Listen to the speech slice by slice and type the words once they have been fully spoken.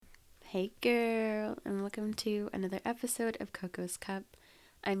Hey girl, and welcome to another episode of Coco's Cup.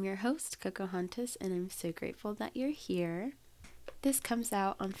 I'm your host, Cocoahontis, and I'm so grateful that you're here. This comes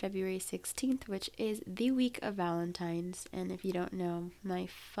out on February 16th, which is the week of Valentines, and if you don't know, my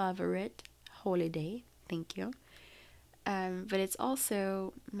favorite holiday, thank you. But it's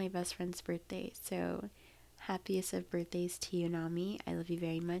also my best friend's birthday, so happiest of birthdays to you, Nami. I love you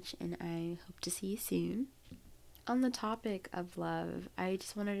very much, and I hope to see you soon. On the topic of love, I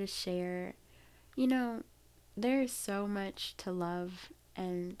just wanted to share, you know, there is so much to love,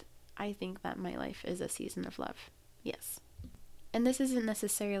 and I think that my life is a season of love. Yes. And this isn't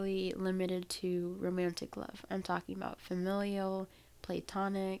necessarily limited to romantic love. I'm talking about familial,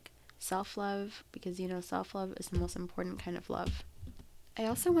 platonic, self love, because self love is the most important kind of love. I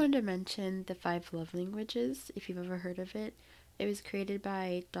also wanted to mention the five love languages, if you've ever heard of it. It was created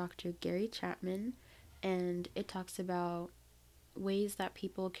by Dr. Gary Chapman, and it talks about ways that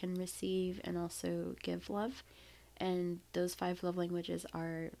people can receive and also give love. And those five love languages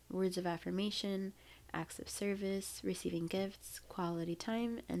are words of affirmation, acts of service, receiving gifts, quality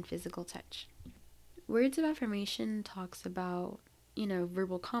time, and physical touch. Words of affirmation talks about,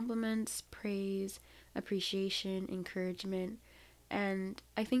 verbal compliments, praise, appreciation, encouragement. And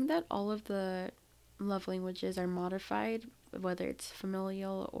I think that all of the love languages are modified, whether it's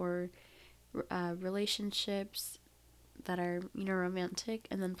familial or relationships that are, romantic,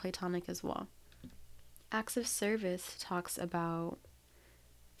 and then platonic as well. Acts of service talks about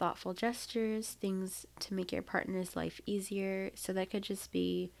thoughtful gestures, things to make your partner's life easier. So that could just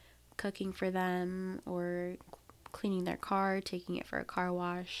be cooking for them or cleaning their car, taking it for a car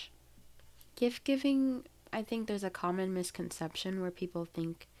wash. Gift giving, I think there's a common misconception where people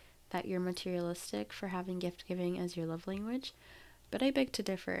think that you're materialistic for having gift giving as your love language, but I beg to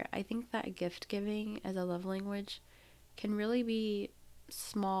differ. I think that gift giving as a love language can really be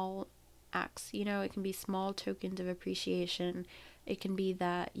small acts. It can be small tokens of appreciation. It can be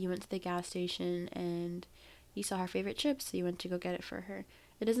that you went to the gas station and you saw her favorite chips, so you went to go get it for her.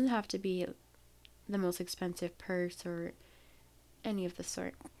 It doesn't have to be the most expensive purse or any of the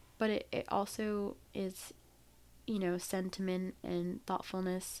sort, but it also is, sentiment and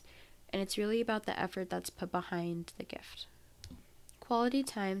thoughtfulness, and it's really about the effort that's put behind the gift. Quality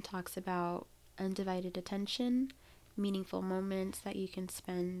time talks about undivided attention, meaningful moments that you can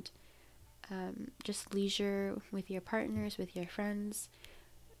spend, just leisure with your partners, with your friends,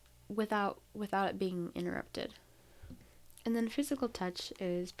 without it being interrupted. And then physical touch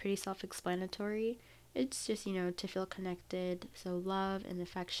is pretty self-explanatory. It's just, to feel connected, so love and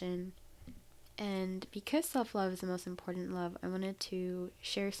affection. And because self-love is the most important love, I wanted to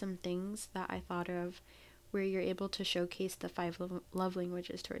share some things that I thought of where you're able to showcase the five love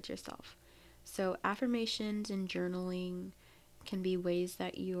languages towards yourself. So affirmations and journaling can be ways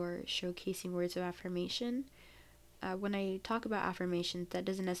that you're showcasing words of affirmation. When I talk about affirmations, that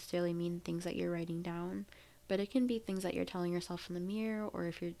doesn't necessarily mean things that you're writing down, but it can be things that you're telling yourself in the mirror, or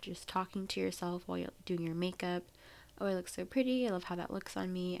if you're just talking to yourself while you're doing your makeup. Oh, I look so pretty. I love how that looks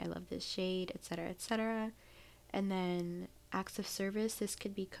on me. I love this shade, etc., etc. And then acts of service. This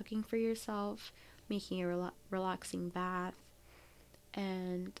could be cooking for yourself, making a relaxing bath.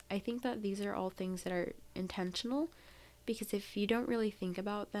 And I think that these are all things that are intentional, because if you don't really think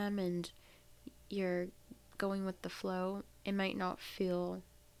about them and you're going with the flow, it might not feel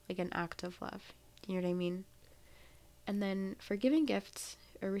like an act of love. You know what I mean? And then for giving gifts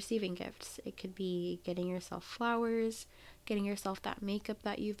or receiving gifts, it could be getting yourself flowers, getting yourself that makeup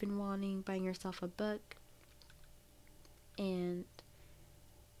that you've been wanting, buying yourself a book. And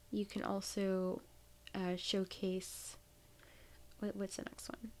you can also showcase, what's the next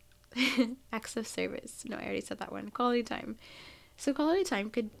one? Acts of service. No, I already said that one. Quality time. So quality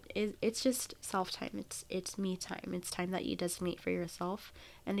time it's just self time. It's me time. It's time that you designate for yourself,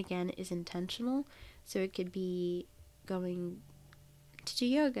 and again is intentional. So it could be going to do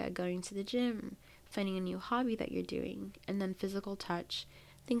yoga, going to the gym, finding a new hobby that you're doing, and then physical touch,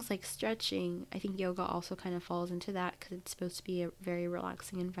 things like stretching. I think yoga also kind of falls into that because it's supposed to be a very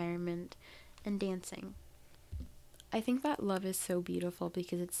relaxing environment, and dancing. I think that love is so beautiful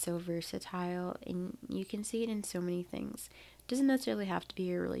because it's so versatile and you can see it in so many things. It doesn't necessarily have to be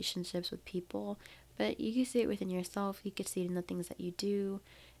your relationships with people, but you can see it within yourself. You can see it in the things that you do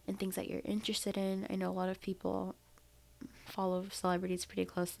and things that you're interested in. I know a lot of people follow celebrities pretty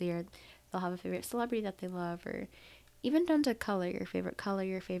closely, or they'll have a favorite celebrity that they love, or even down to color, your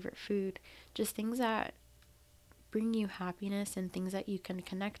favorite food, just things that bring you happiness and things that you can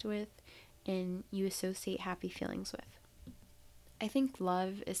connect with and you associate happy feelings with. I think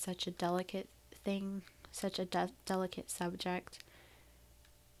love is such a delicate thing, such a delicate subject,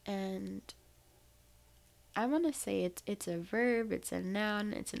 And I want to say it's a verb, it's a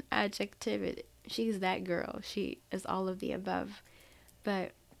noun, it's an adjective. She's that girl. She is all of the above.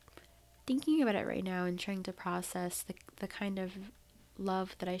 But thinking about it right now and trying to process the kind of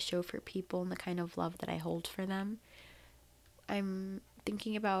love that I show for people and the kind of love that I hold for them, I'm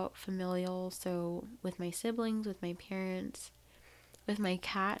thinking about familial, so with my siblings, with my parents, with my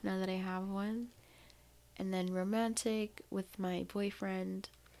cat now that I have one, and then romantic with my boyfriend,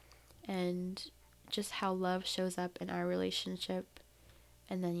 and just how love shows up in our relationship.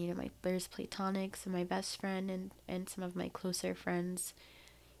 And then, there's platonic, so my best friend and some of my closer friends.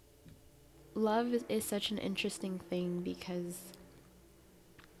 Love is such an interesting thing because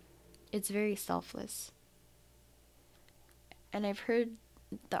it's very selfless. And I've heard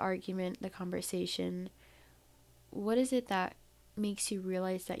the argument, the conversation, what is it that makes you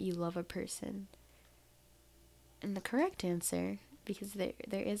realize that you love a person? And the correct answer, because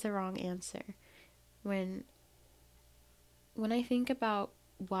there is a wrong answer, when I think about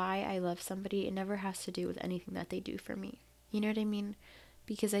why I love somebody, it never has to do with anything that they do for me. You know what I mean?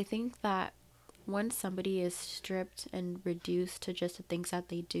 Because I think that once somebody is stripped and reduced to just the things that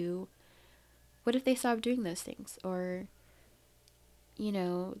they do, what if they stop doing those things? Or,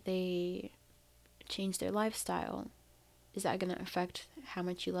 they change their lifestyle? Is that going to affect how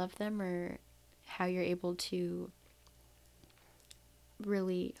much you love them or how you're able to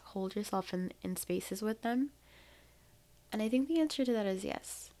really hold yourself in spaces with them? And I think the answer to that is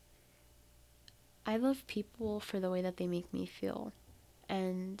yes. I love people for the way that they make me feel.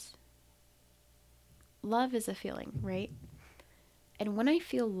 And love is a feeling, right? And when I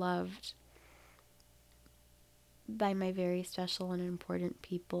feel loved by my very special and important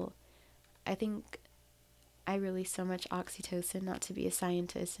people, I think I release so much oxytocin. Not to be a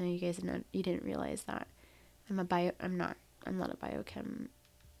scientist, and you guys know, you didn't realize that. I'm not a biochem.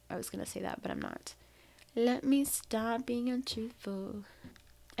 I was gonna say that, but I'm not. Let me stop being untruthful.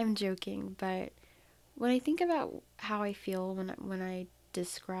 I'm joking, but when I think about how I feel when I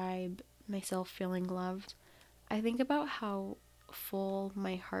describe myself feeling loved, I think about how full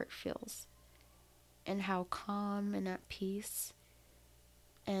my heart feels and how calm and at peace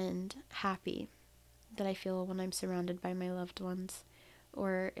and happy that I feel when I'm surrounded by my loved ones,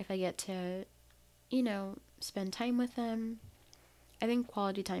 or if I get to, spend time with them. I think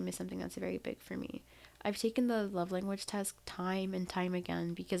quality time is something that's very big for me. I've taken the love language test time and time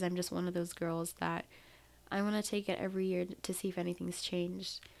again because I'm just one of those girls that I want to take it every year to see if anything's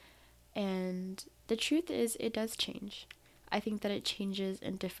changed. And the truth is, it does change. I think that it changes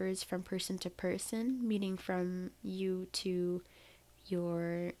and differs from person to person, meaning from you to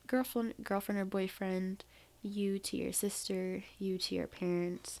your girlfriend or boyfriend, you to your sister, you to your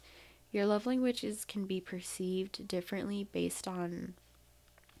parents. Your love languages can be perceived differently based on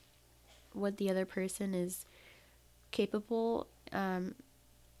what the other person is capable. And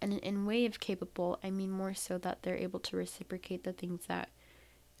in way of capable, I mean more so that they're able to reciprocate the things that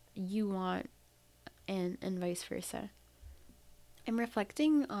you want, and vice versa. I'm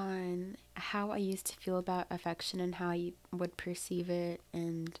reflecting on how I used to feel about affection and how I would perceive it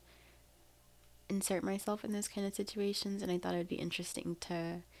and insert myself in those kind of situations, and I thought it would be interesting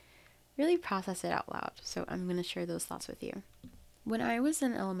to really process it out loud. So I'm going to share those thoughts with you. When I was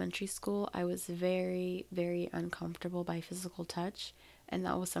in elementary school, I was very, very uncomfortable by physical touch, and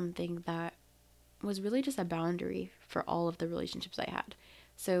that was something that was really just a boundary for all of the relationships I had.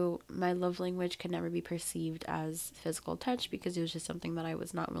 So my love language could never be perceived as physical touch because it was just something that I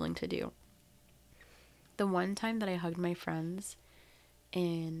was not willing to do. The one time that I hugged my friends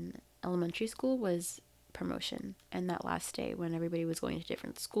in elementary school was promotion, and that last day when everybody was going to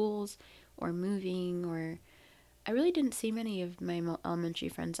different schools or moving, or I really didn't see many of my elementary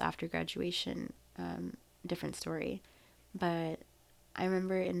friends after graduation. Different story. But I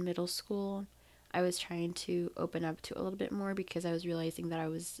remember in middle school, I was trying to open up to a little bit more because I was realizing that I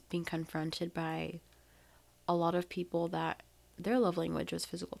was being confronted by a lot of people that their love language was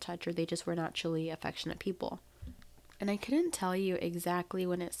physical touch, or they just were naturally affectionate people. And I couldn't tell you exactly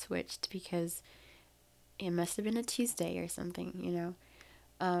when it switched because it must have been a Tuesday or something,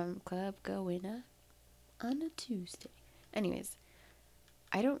 club going up on a Tuesday. Anyways,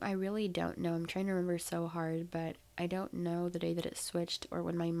 I really don't know. I'm trying to remember so hard, but I don't know the day that it switched or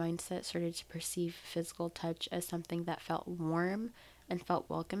when my mindset started to perceive physical touch as something that felt warm and felt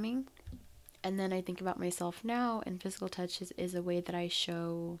welcoming. And then I think about myself now, and physical touch is a way that I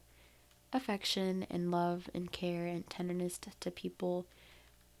show affection and love and care and tenderness to people.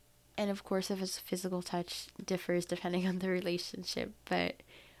 And of course, if it's physical touch differs depending on the relationship, but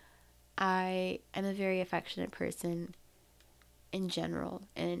I am a very affectionate person. in general,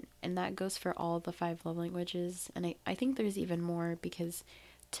 and that goes for all the 5 love languages, and I think there's even more, because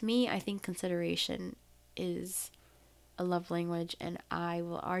to me, I think consideration is a love language, and I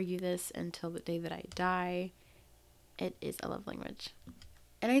will argue this until the day that I die. It is a love language.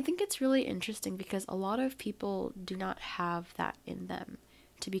 And I think it's really interesting because a lot of people do not have that in them,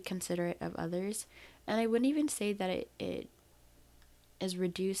 to be considerate of others. And I wouldn't even say that it is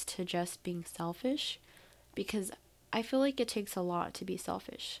reduced to just being selfish, because I feel like it takes a lot to be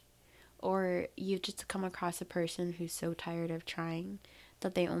selfish. Or you've just come across a person who's so tired of trying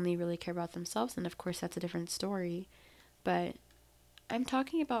that they only really care about themselves. And of course, that's a different story. But I'm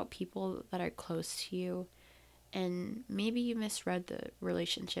talking about people that are close to you, and maybe you misread the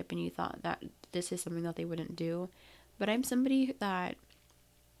relationship and you thought that this is something that they wouldn't do. But I'm somebody that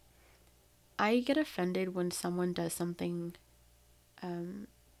I get offended when someone does something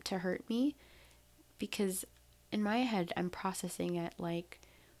to hurt me, because in my head I'm processing it like,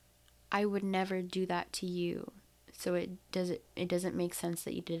 I would never do that to you. So it doesn't make sense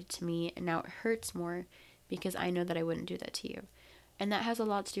that you did it to me, and now it hurts more because I know that I wouldn't do that to you. And that has a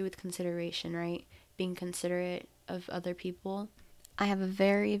lot to do with consideration, right? Being considerate of other people. I have a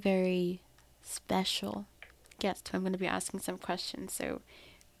very, very special guest who I'm going to be asking some questions, so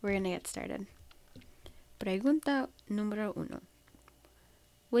we're going to get started. Pregunta número uno.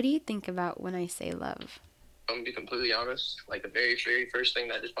 What do you think about when I say love? I'm gonna be completely honest. Like the very, very first thing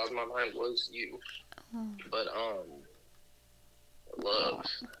that just popped in my mind was you. Oh. But love.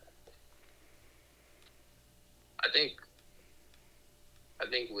 I think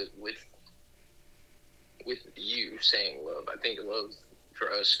with you saying love, I think love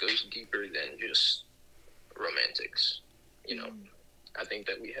for us goes deeper than just romantics. You know, I think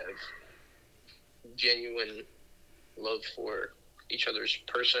that we have genuine love for each other's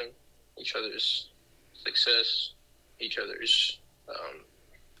person, each other's success, each other's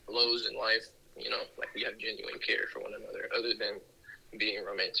lows in life. You know, like we have genuine care for one another, other than being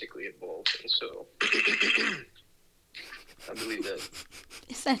romantically involved. And so, I believe that.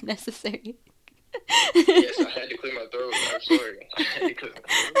 Is that necessary? Yes, I had to clear my throat. I'm sorry. I had to clear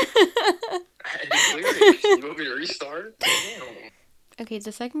it. You want me to restart? Damn. Okay,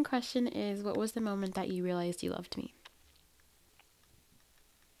 the second question is, what was the moment that you realized you loved me?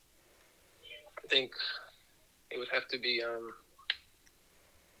 I think it would have to be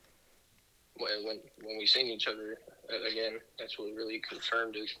when we seen each other again. That's what really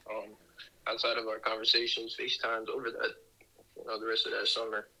confirmed it. Outside of our conversations, FaceTimes over that, the rest of that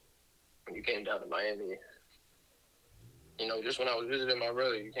summer, when you came down to Miami. Just when I was visiting my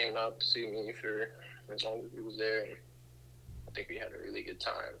brother, you came out to see me for as long as he was there, and I think we had a really good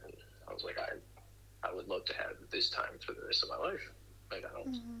time. And I was like, I would love to have this time for the rest of my life. Like I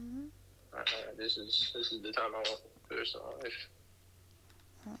don't. Mm-hmm. This is the time I want for the rest of my life.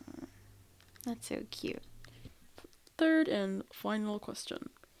 That's so cute. Third and final question.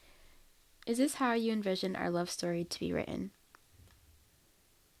 Is this how you envision our love story to be written?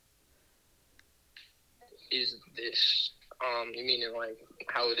 Is this, you mean in like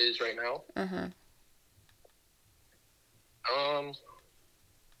how it is right now? Uh-huh.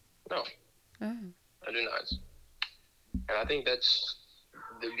 No. I do not. And I think that's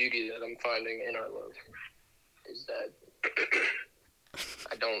the beauty that I'm finding in our love, is that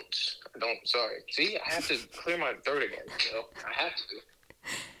I don't, sorry. See, I have to clear my throat again, I have to.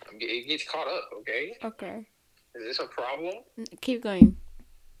 It gets caught up, okay? Okay. Is this a problem? Keep going.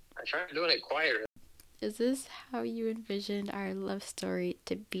 I tried doing it quieter. Is this how you envisioned our love story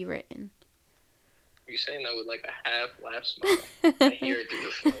to be written? You're saying that with like a half-laugh smile. I hear it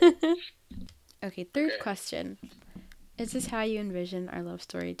through the phone. Okay, third question. Is this how you envision our love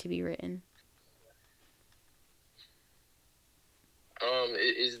story to be written?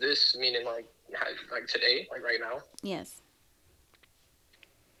 Is this meaning like today, like right now? Yes.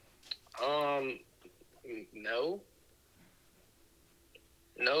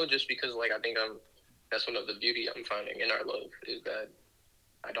 No, just because like I think that's one of the beauty I'm finding in our love, is that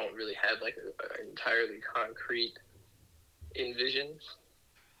I don't really have like an entirely concrete envision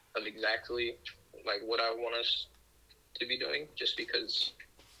of exactly like what I want us to be doing, just because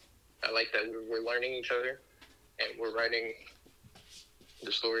I like that we're learning each other and we're writing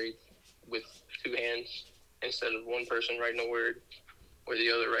the story with two hands instead of one person writing a word or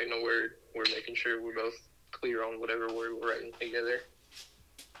the other writing a word. We're making sure we're both clear on whatever word we're writing together.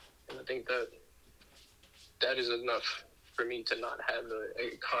 And I think that is enough for me to not have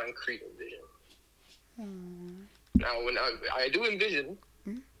a concrete envision. Now, when I do envision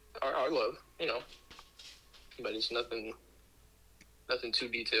our love, but it's nothing too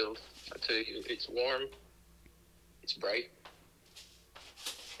detailed. I tell you, it's warm, it's bright,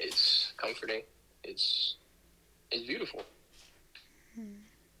 comforting. It's beautiful.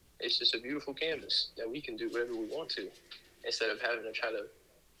 It's just a beautiful canvas that we can do whatever we want to, instead of having to try to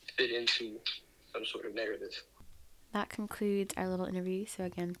fit into some sort of narrative. That concludes our little interview. So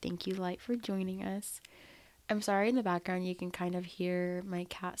again, thank you, Light, for joining us. I'm sorry in the background you can kind of hear my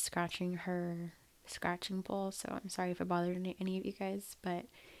cat scratching her scratching bowl, so I'm sorry if it bothered any of you guys, but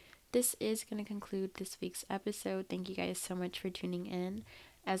this is going to conclude this week's episode. Thank you guys so much for tuning in.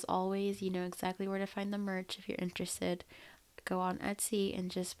 As always, you know exactly where to find the merch if you're interested. Go on Etsy and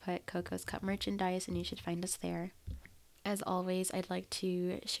just put Coco's Cup merchandise and you should find us there. As always, I'd like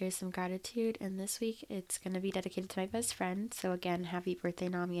to share some gratitude, and this week it's going to be dedicated to my best friend. So again, happy birthday,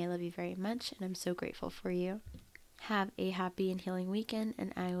 Nami. I love you very much, and I'm so grateful for you. Have a happy and healing weekend,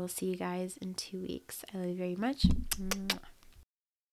 and I will see you guys in 2 weeks. I love you very much. Mwah.